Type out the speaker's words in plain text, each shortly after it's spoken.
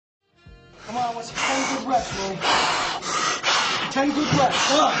Come on, what's 10 good reps, Lou? 10 good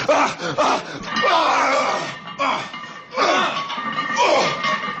reps.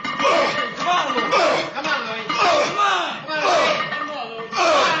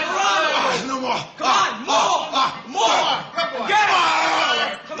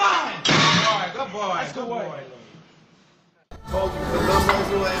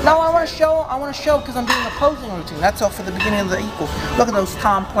 No, I want to show because I'm doing a posing routine. That's all for the beginning of the equal. Look at those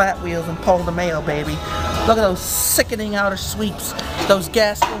Tom Platt wheels and Paul DeMeo, baby. Look at those sickening outer sweeps. Those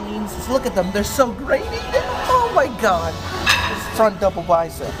gasolines. Look at them. They're so grainy. Oh my God. Front double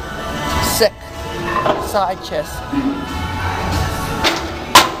bicep. Sick. Side chest.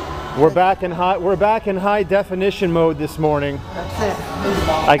 We're back in high definition mode this morning. That's it.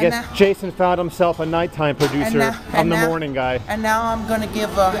 I guess Jason found himself a nighttime producer. I'm the morning guy. And now I'm going to give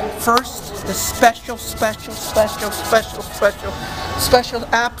first the special,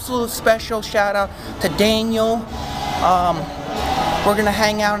 absolute special shout out to Daniel. We're going to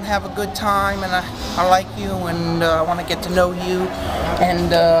hang out and have a good time, and I like you, and I want to get to know you,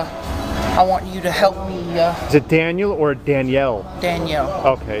 and I want you to help me. Is it Daniel or Danielle? Danielle.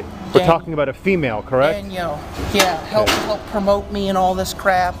 Okay. We're talking about a female, correct? Danielle. Yeah, help promote me and all this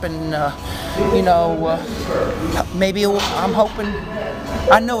crap, and you know, maybe I'm hoping.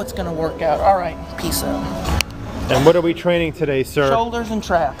 I know it's gonna work out. All right, peace out. And what are we training today, sir? Shoulders and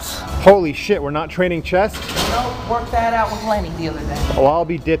traps. Holy shit, we're not training chest? No, worked that out with Lenny the other day. Oh, I'll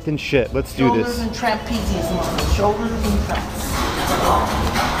be dipped in shit. Let's do this. Shoulders and trapezius. Shoulders and traps.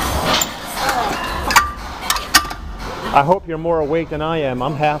 I hope you're more awake than I am.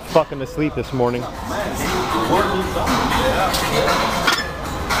 I'm half fucking asleep this morning.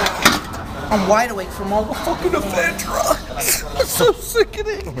 I'm wide awake from all the fucking Ephedra. It's so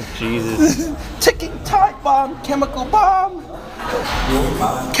sickening. Oh, Jesus. Ticking time bomb, chemical bomb.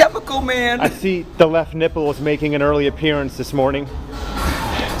 Chemical man. I see the left nipple is making an early appearance this morning.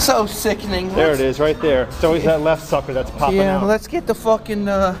 So sickening. There it is, right there. It's always that left sucker that's popping out. Yeah, let's get the fucking,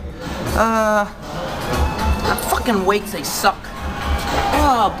 fucking weights, they suck.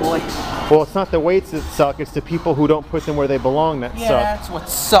 Oh boy. Well, it's not the weights that suck, it's the people who don't put them where they belong that suck. Yeah, that's what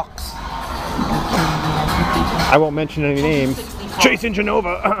sucks. I won't mention any names. Jason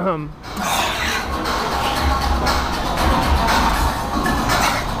Genova.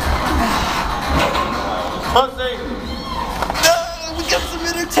 We got some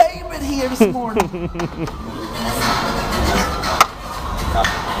entertainment here this morning.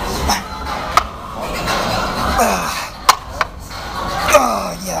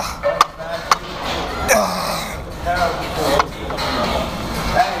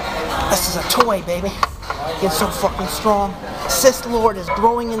 This is a toy, baby. Get so fucking strong. Sith Lord is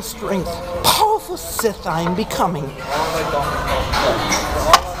growing in strength. Powerful Sith I am becoming.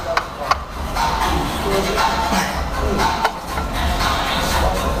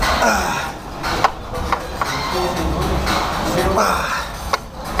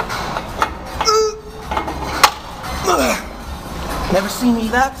 Never seen me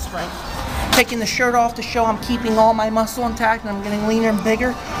that strength. Taking the shirt off to show I'm keeping all my muscle intact and I'm getting leaner and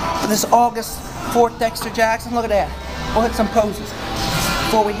bigger. For this August 4th Dexter Jackson, look at that. We'll hit some poses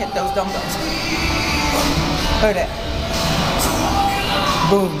before we hit those dumbbells. Look at that.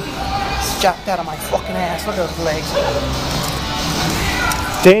 Boom. It's jacked out of my fucking ass. Look at those legs.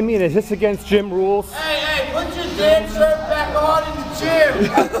 Damien, is this against gym rules? Hey, put your damn shirt back on in the gym.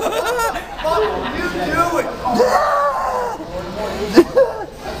 Fuck you do it.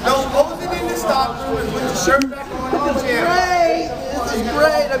 No posing in the stock room. Put your shirt back on in the gym. Great. This is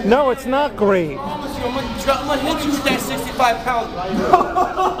great. No, it's not great. I promise you, I'm gonna hit you with that 65-pound.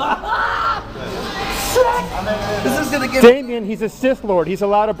 This is gonna give Damien, he's a Sith Lord. He's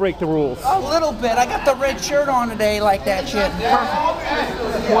allowed to break the rules. a little bit. I got the red shirt on today, like that shit.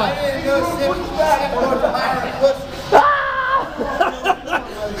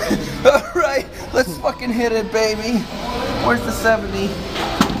 All right, let's fucking hit it, baby. Where's the 70?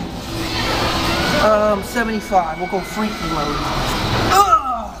 75. We'll go freaky mode.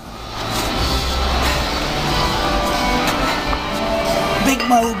 Big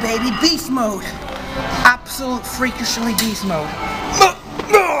mode, baby. Beast mode. Absolute freakishly beast mode.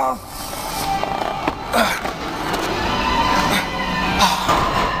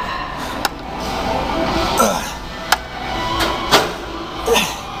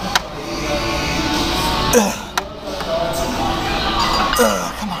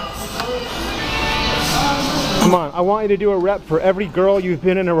 Come on, I want you to do a rep for every girl you've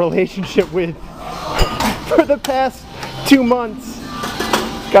been in a relationship with for the past 2 months.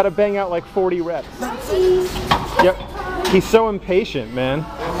 Gotta bang out like 40 reps. Yep. He's so impatient, man. And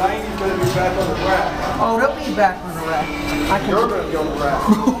 90's gonna be back on the rack. Oh, they'll be back on the rack. You're gonna be on the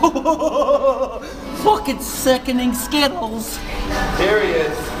rack. Fucking sickening Skittles. There he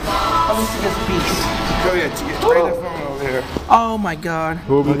is. Let me see this piece. Go ahead, bring the phone over here. Oh my god.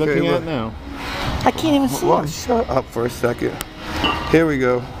 Who are we Okay, looking look. at now? I can't even see Well, him. shut up for a second. Here we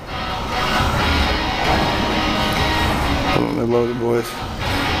go. Hold on, they're loaded, boys.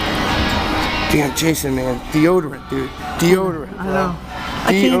 Damn, Jason, man. Deodorant, dude. Deodorant. I know.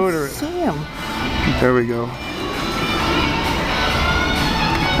 I can't Deodorant. see him. There we go.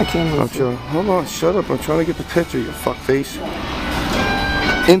 I can't even I'm see trying. Hold on, shut up. I'm trying to get the picture, you fuckface.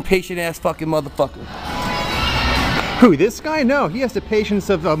 Impatient ass fucking motherfucker. Who, this guy? No, he has the patience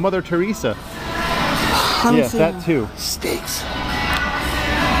of Mother Teresa. Let me Yes, see that him. too. Steaks.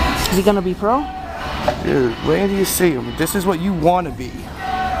 Is he gonna be pro? Dude, where do you see him? This is what you want to be.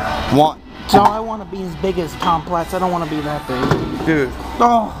 Want. No, I want to be as big as Tom Platts. I don't want to be that big. Dude.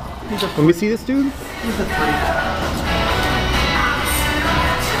 Oh, he's a Let me see this dude. he's a freak.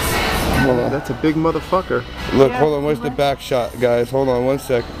 Hold on. That's a big motherfucker. Look, Yeah, hold on. Where's the right. back shot, guys? Hold on 1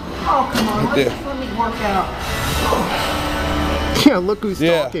 second. Oh, come on. Right there. Let me work out. Yeah, look who's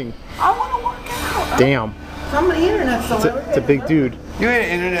Yeah. talking. I want to work out. Damn. I'm an internet celebrity. It's a big dude. You ain't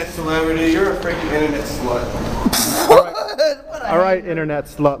an internet celebrity. You're a freaking internet slut. All right, internet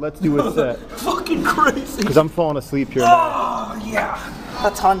slut, let's do a set. Fucking crazy. Because I'm falling asleep here now. Oh, yeah.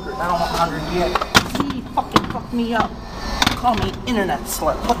 That's 100. I don't want 100 yet. He fucking fucked me up. Call me internet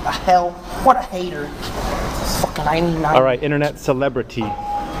slut. What the hell? What a hater. Fucking 99. All right, internet celebrity,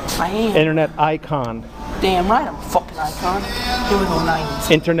 I am. internet icon, Damn right I'm a fucking icon. Here we go,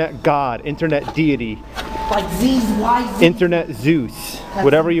 90s. internet god, internet deity, Like Z's, Y's. internet Zeus,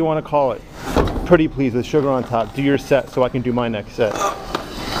 whatever you want to call it. Pretty please with sugar on top. Do your set so I can do my next set.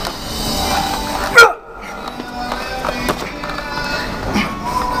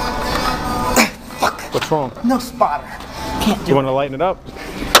 What's wrong? No spotter. Can't You do want it. to lighten it up?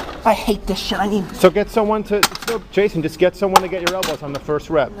 I hate this shit. I need. So get someone to, Jason, just get someone to get your elbows on the first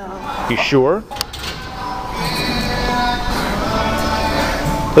rep. No. You sure?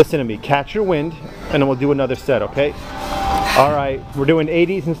 Listen to me, catch your wind, and then we'll do another set, okay? All right, we're doing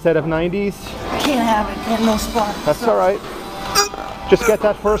 80s instead of 90s. Can't have it. Can't no spot. That's all right. Just get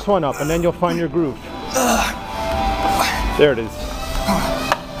that first one up, and then you'll find your groove. There it is.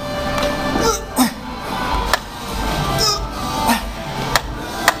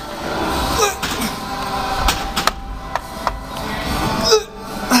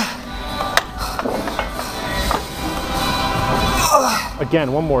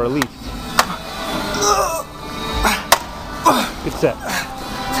 Again, one more at least. Good set.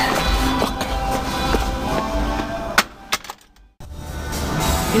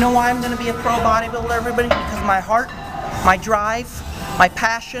 You know why I'm going to be a pro bodybuilder, everybody? Because my heart, my drive, my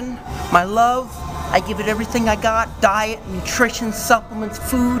passion, my love, I give it everything I got. Diet, nutrition, supplements,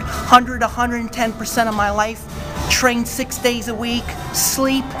 food, 100, 110% of my life. Train 6 days a week,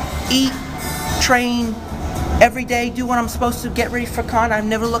 sleep, eat, train every day, do what I'm supposed to, get ready for con. I've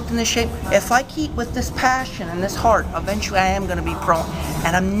never looked in this shape. If I keep with this passion and this heart, eventually I am going to be pro.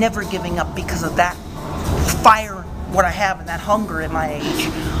 And I'm never giving up because of that fire, what I have, and that hunger at my age.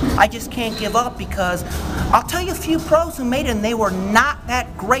 I just can't give up because I'll tell you a few pros who made it and they were not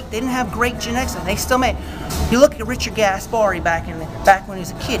that great. They didn't have great genetics and they still made it. You look at Richard Gaspari back when he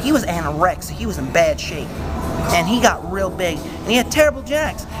was a kid. He was anorexic. He was in bad shape. And he got real big. And he had terrible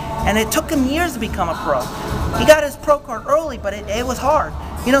genetics. And it took him years to become a pro. He got his pro card early, but it was hard.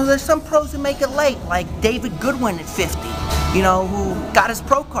 You know, there's some pros who make it late, like David Goodwin at 50, you know, who got his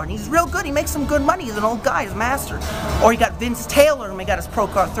pro card. And he's real good. He makes some good money. He's an old guy. He's a master. Or you got Vince Taylor, who got his pro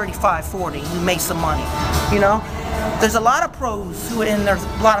card 35, 40. He made some money, you know. There's a lot of pros who, and there's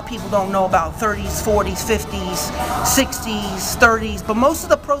a lot of people don't know about 30s, 40s, 50s, 60s, 30s, but most of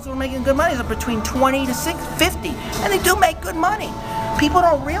the pros who are making good money are between 20 to 50, and they do make good money. People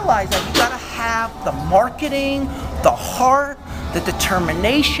don't realize that you gotta have the marketing, the heart, the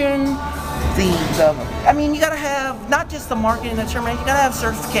determination, I mean, you gotta have not just the marketing and the determination, you gotta have a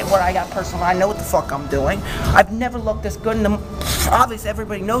certificate where I got personal, I know what the fuck I'm doing. I've never looked this good, and obviously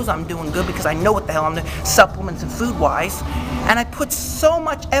everybody knows I'm doing good because I know what the hell I'm doing, supplements and food-wise, and I put so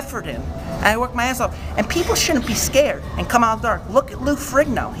much effort in, and I work my ass off, and people shouldn't be scared and come out dark. Look at Lou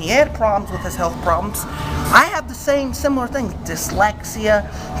Ferrigno. He had problems with his health problems. I have the similar thing, dyslexia,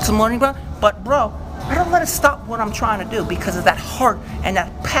 some learning problems, but bro, I don't let it stop what I'm trying to do because of that heart and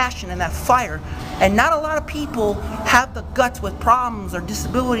that passion and that fire. And not a lot of people have the guts with problems or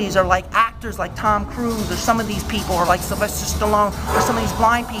disabilities or like actors like Tom Cruise or some of these people or like Sylvester Stallone or some of these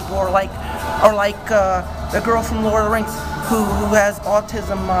blind people or like the girl from Lord of the Rings who has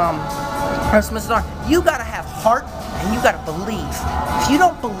autism, You gotta have heart and you gotta believe. If you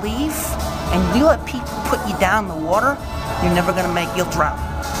don't believe and you let people put you down in the water, you're never gonna make, you'll drown.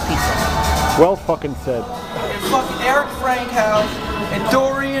 Peace. Well fucking said. And fucking Eric Frankhouse and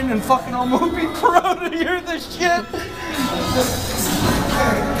Dorian and fucking all movie pro to hear this shit.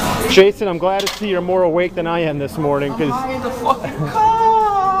 Jason, I'm glad to see you're more awake than I am this morning. I'm high as a fucking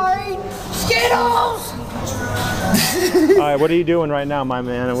kite. Skittles! Alright, what are you doing right now, my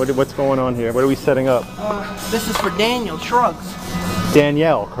man? What's going on here? What are we setting up? This is for Daniel Shrugs.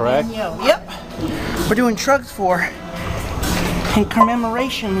 Danielle, correct? Danielle, yep. We're doing Shrugs for in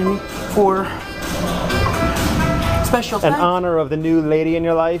commemoration and for special thanks. In honor of the new lady in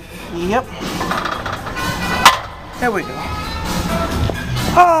your life? Yep. There we go.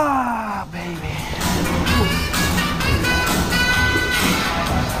 Ah, baby.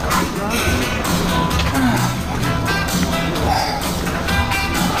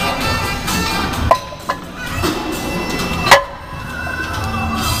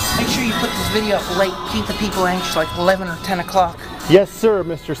 Make sure you put this video up late. Keep the people anxious, like 11 or 10 o'clock. Yes, sir,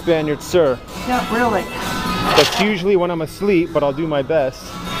 Mr. Spaniard, sir. Yeah, really. That's usually when I'm asleep, but I'll do my best.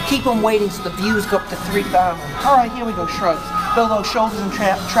 Keep them waiting so the views go up to 3,000. All right, here we go, Shrugs. Build those shoulders and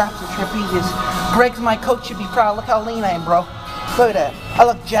traps and trapezes. Greg's my coach, should be proud. Look how lean I am, bro. Look at that. I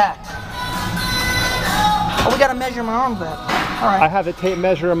look jacked. Oh, we gotta measure my arms up. All right. I have the tape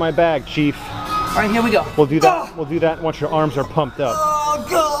measure in my bag, Chief. All right, here we go. We'll do that. We'll do that once your arms are pumped up. Oh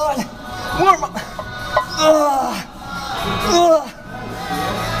God! Warm up.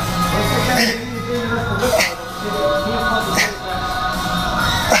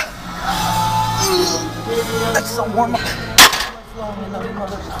 That's so warm up.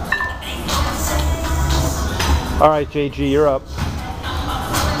 All right, JG, you're up.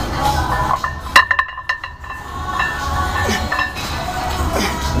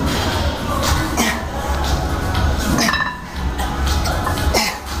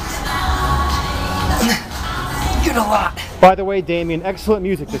 You're a lot. By the way, Damien, excellent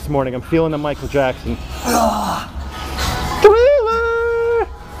music this morning. I'm feeling the Michael Jackson. Thriller!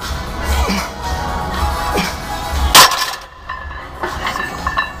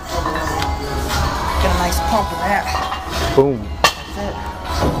 Get a nice pump of that. Boom. That's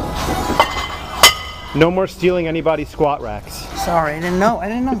No more stealing anybody's squat racks. it. Sorry, I didn't know.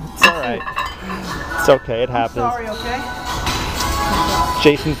 It's all right. It's okay. It happens. Sorry, okay?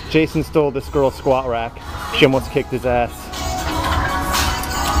 Jason stole this girl's squat rack. She almost kicked his ass.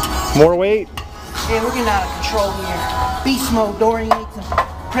 More weight. Yeah, we're getting out of control here. Beast mode, Dorian Yates and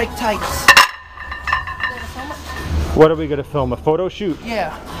Craig Titus. What are we gonna film? A photo shoot?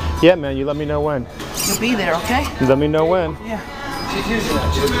 Yeah. Yeah, man. You let me know when. You'll be there, okay? You let me know when. Yeah.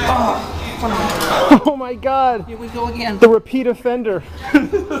 Oh my God! Here we go again. The repeat offender.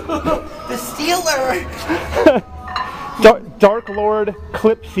 The Steeler. Dark Lord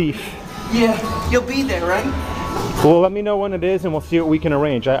Clip Thief. Yeah, you'll be there, right? Well, let me know when it is, and we'll see what we can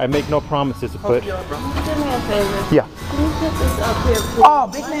arrange. I make no promises, but You are, bro. Do me a favor. yeah. Can you put this up here, please? Oh,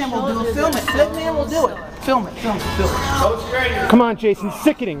 Big Man will do it. Film it. Big Man will do it. Film it. Film it. Film it. Come on, Jason.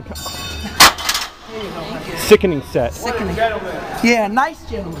 Sickening. Sickening set. Sickening. Yeah, nice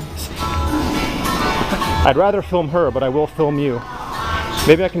gentleman. I'd rather film her, but I will film you.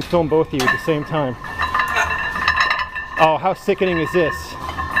 Maybe I can film both of you at the same time. Oh, how sickening is this?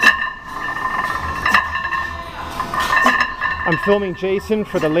 I'm filming Jason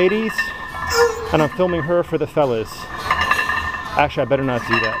for the ladies, and I'm filming her for the fellas. Actually, I better not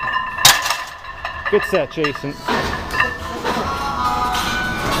do that. Good set, Jason.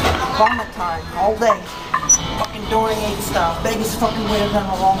 Vomit time all day. Fucking Dorian Yates style. Biggest fucking way I've done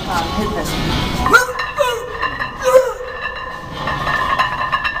in a long time. Hit this.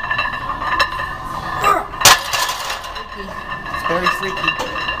 It's very freaky.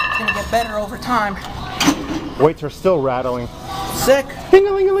 It's gonna get better over time. Weights are still rattling. Sick.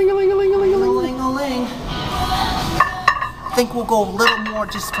 Ding-a-ling-a-ling-a-ling-a-ling-a-ling. I think we'll go a little more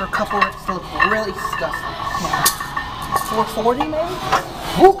just for a couple reps to look really disgusting. Yeah. 440 maybe?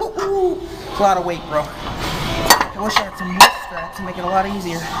 Woo-hoo-hoo. It's a lot of weight, bro. I wish I had some wrist straps to make it a lot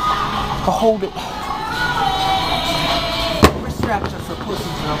easier to hold it. Wrist straps are for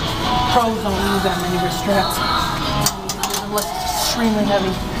pussies, though. Pros don't use that many wrist straps unless it's extremely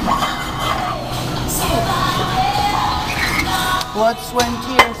heavy. Blood, sweat, and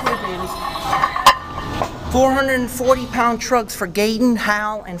tears here, baby. 440-pound trucks for Gaten,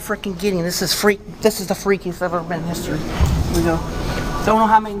 Hal, and frickin' Gideon. This is the freakiest I've ever been in history. Here we go. Don't know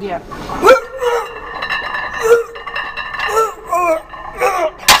how many can get.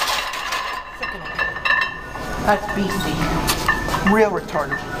 That's beastie. Real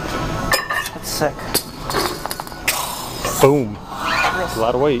retarded. That's sick. Boom. That's a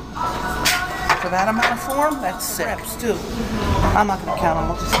lot of weight. For that amount of form, that's sick. Reps too. I'm not gonna count them.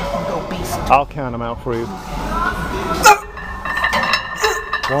 We'll just go beast. I'll count them out for you.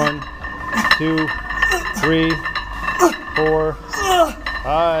 1, 2, 3, 4,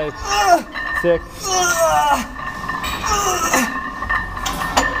 5, 6.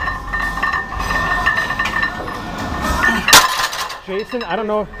 Jason, I don't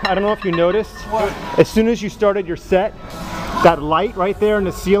know if you noticed. What? As soon as you started your set, that light right there in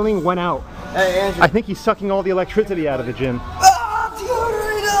the ceiling went out. Hey, Andrew. I think he's sucking all the electricity out of the gym. Ah,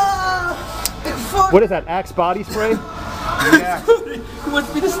 deodorant! What is that, Axe body spray? Yeah. He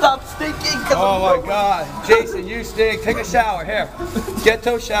wants me to stop stinking. Oh my God, Jason, you stink. Take a shower. Here, get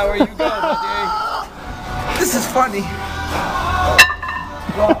to a shower. You go, buddy. This is funny.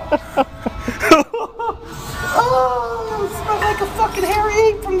 Oh, it smells like a fucking hairy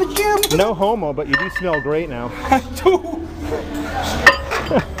ape from the gym. No homo, but you do smell great now. I do.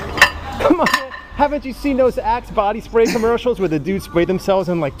 Come on, man. Haven't you seen those Axe body spray commercials where the dudes spray themselves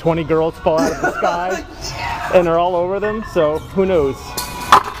and like 20 girls fall out of the sky and they're all over them? So who knows?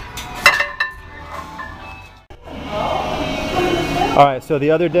 All right, so the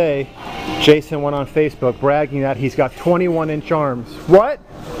other day, Jason went on Facebook bragging that he's got 21-inch arms. What?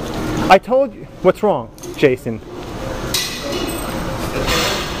 I told you. What's wrong, Jason?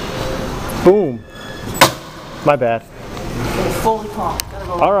 Boom. My bad. Fully pumped. Gotta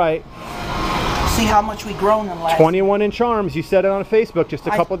go. All right. See how much we grown in the last. 21-inch arms. You said it on Facebook just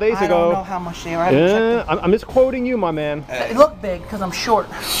a couple days I ago. don't know how much they are. I haven't checked I'm just quoting you, my man. They look big because I'm short.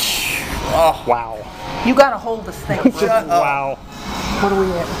 Oh, wow. You gotta hold this thing. Bro. Wow. What are we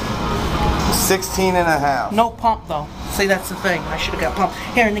at? 16 and a half. No pump though. See, that's the thing. I should have got pumped.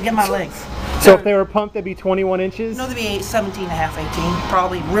 Here, and to get my legs. So if they were pumped, they'd be 21 inches? No, they'd be 17 and a half, 18.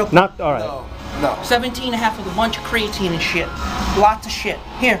 Probably real. Not, all right. No. 17 and a half with a bunch of creatine and shit. Lots of shit.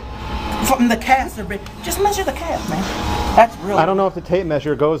 Here. From the calves are big. Just measure the calf, man. That's real. I don't know if the tape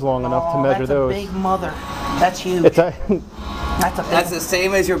measure goes long enough to measure those. That's a big mother. That's huge. It's a That's the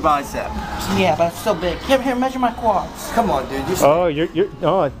same as your bicep. Yeah, but it's still big. Here, measure my quads. Come on, dude. Next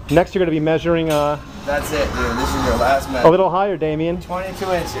you're going to be measuring That's it, dude. This is your last a measure. little higher, Damien.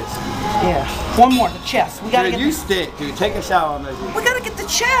 22 inches. Yeah. One more, the chest. We gotta Dude, get. you stink, dude. Take a shower and measure. We gotta get the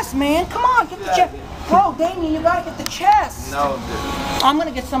chest, man. Come on, get the chest. Bro, Damien, you gotta get the chest. No, dude. I'm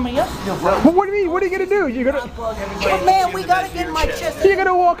gonna get somebody else to do it, bro. What do you mean? What are you going to do? You're going to... But man, we gotta get my chest. You're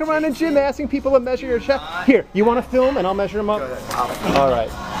gonna walk around the gym asking people to measure your chest. Here, you want to film and I'll measure them up? All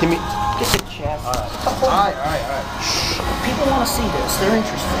right. Give me. Get the chest. All right. People want to see this. They're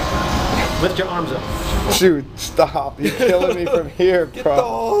interested. Lift your arms up. Dude, stop. You're killing me from here, bro. Get the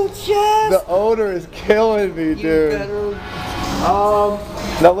whole chest. The odor is killing me, dude. Better. No,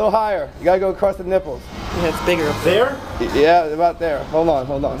 a little higher. You gotta go across the nipples. Yeah, it's bigger up There? Yeah, about there. Hold on.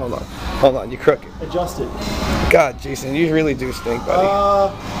 Hold on, you crooked. Adjust it. God, Jason, you really do stink, buddy.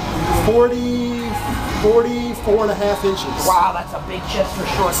 44 and a half inches. Wow, that's a big chest for a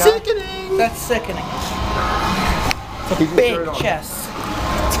short guy. Sickening. That's sickening. It's a big chest.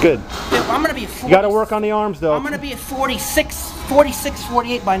 It's good. Dude, I'm gonna be at 40. You got to work on the arms though. I'm gonna be at 46,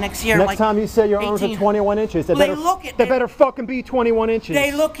 48 by next year. Next like time you say your arms are 18. 21 inches, they, Well, they better fucking be 21 inches.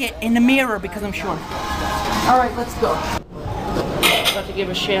 They look it in the mirror because I'm short. All right, let's go. I'd like to give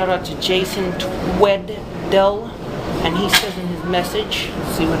a shout out to Jason Tweddell, and he says in his message,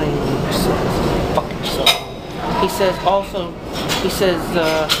 let's see what he says. Fucking shit. He says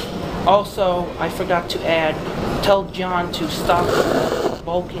also, I forgot to add, tell John to stop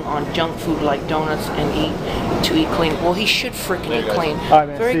bulking on junk food like donuts and eat clean. Well, he should freaking eat clean. right,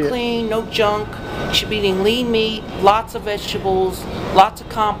 man, Very see clean, no junk. He should be eating lean meat, lots of vegetables, lots of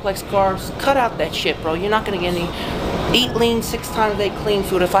complex carbs. Cut out that shit, bro. You're not gonna get any. Eat lean 6 times a day, clean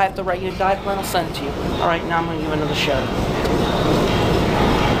food. If I have to write you a diet plan, I'll send it to you. All right, now I'm gonna give you another shout out.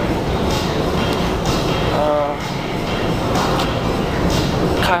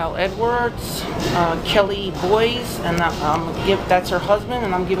 Kyle Edwards, Kelly Boys, and that's her husband,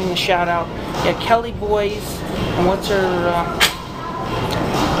 and I'm giving a shout out. Yeah, Kelly Boys, and what's her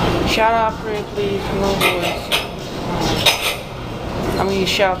shout out, please? Hello, boys. I'm gonna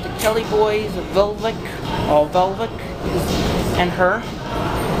shout out to Kelly Boys, Velvic, and her,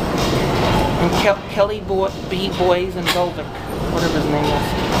 and Kelly B Boys and Velvic, whatever his name is.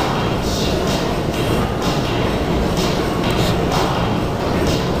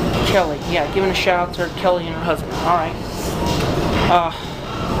 Kelly. Yeah, giving a shout out to her, Kelly and her husband. Alright.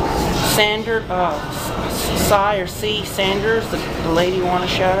 Sander, Cy or C Sanders, the lady want a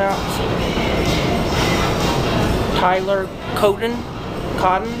shout out. Tyler Cotton,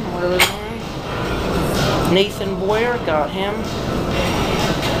 whatever his name. Nathan Boyer, got him.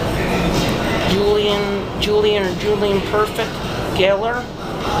 Julian Perfect, Gaylor.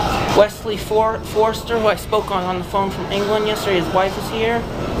 Wesley Forster, who I spoke on the phone from England yesterday, his wife is here.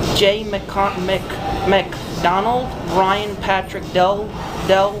 Jay McDonald, Ryan Patrick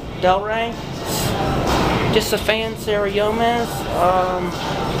Delray, just a fan, Sarah Yomez,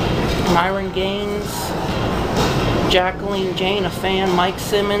 Myron Gaines, Jacqueline Jane, a fan, Mike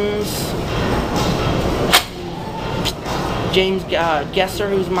Simmons, James Gesser,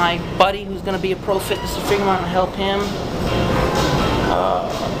 who's my buddy, who's going to be a pro fitness figure, I'm going to help him.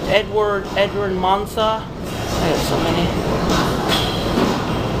 Edward Monza, I got so many.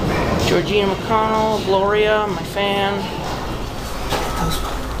 Georgina McConnell, Gloria, my fan.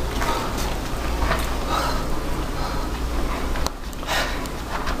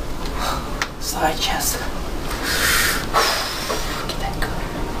 Side chest. Get that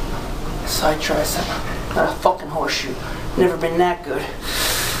good. Side tricep. Not a fucking horseshoe. Never been that good.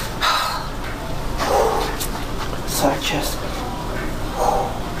 Side chest.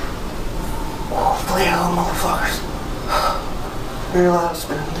 Flail them motherfuckers. Very loud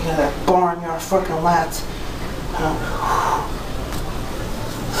spin. Look at that barnyard fucking lats.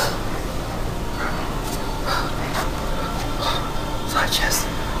 Side chest.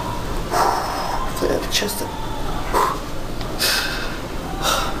 Flail the chest.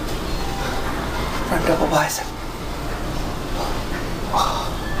 Front double bicep.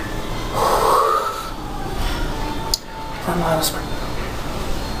 Front lateral spin.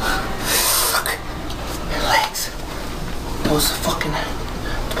 Those fucking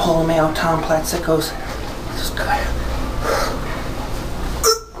Polomeo Tom Platt sickos. This guy.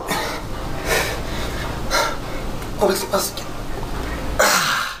 Oh, let's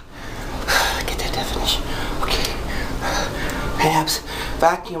get that definition. Okay. Abs.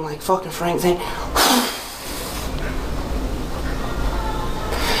 Vacuum like fucking Frank Zane.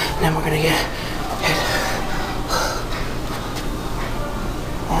 And then we're gonna get hit.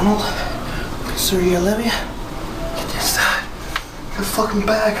 Arnold. Surya Olivia. The fucking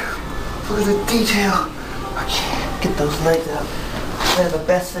back. Look at the detail. Okay, get those legs out. They're the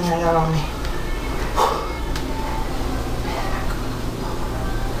best thing I got on me.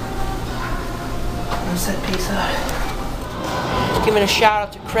 Where's that piece out? Giving a shout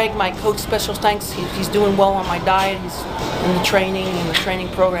out to Craig, my coach. Special thanks. He's doing well on my diet. He's in the training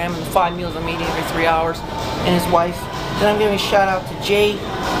program, and the 5 meals I'm eating every 3 hours, and his wife. Then I'm giving a shout out to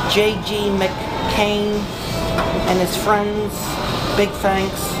J.G. McCain and his friends. Big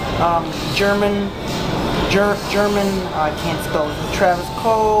thanks. German, I can't spell it. Travis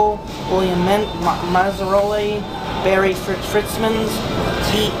Cole, William Mazzaroli, Barry Fritzmans,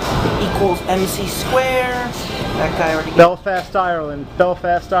 T equals MC square. That guy already. Belfast, Ireland.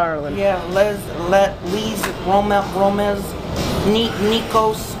 Yeah, Lise Romez,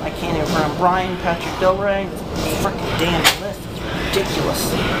 Nikos, I can't even remember. Brian Patrick Delray. Freaking damn list. It's ridiculous.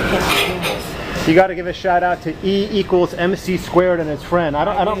 I can't do this. You got to give a shout out to E equals MC squared and his friend.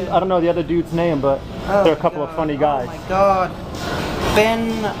 I don't know the other dude's name, but they're a couple of funny guys. Oh my God.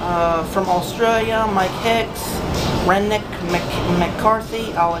 Ben from Australia, Mike Hicks, Rennick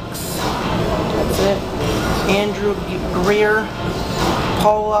McCarthy, Alex. That's it. Andrew Greer,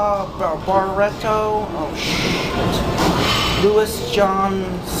 Paula Barretto. Oh shit. Lewis John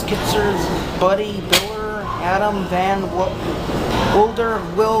Skitzers, Buddy Biller, Adam Van Wilder,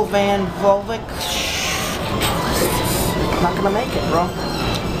 Will Van Volvic. Not gonna make it, bro. No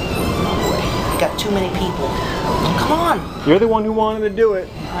way. Got too many people. Come on. You're the one who wanted to do it.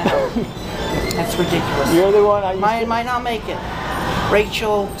 I know. That's ridiculous. You're the one. Might not make it.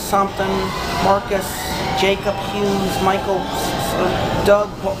 Rachel something, Marcus, Jacob Hughes, Michael, Doug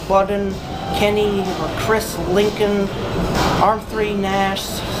Budden, Kenny, Chris Lincoln, R3 Nash,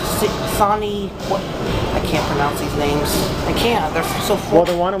 Sonny. What? I can't pronounce these names. I can't. They're so full. Well,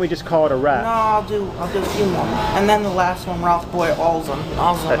 then why don't we just call it a wrap? No, I'll do a few more. And then the last one, Ralph Boy Olsen.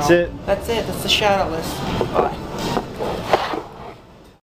 That's it. That's it. That's the shout out list. Bye.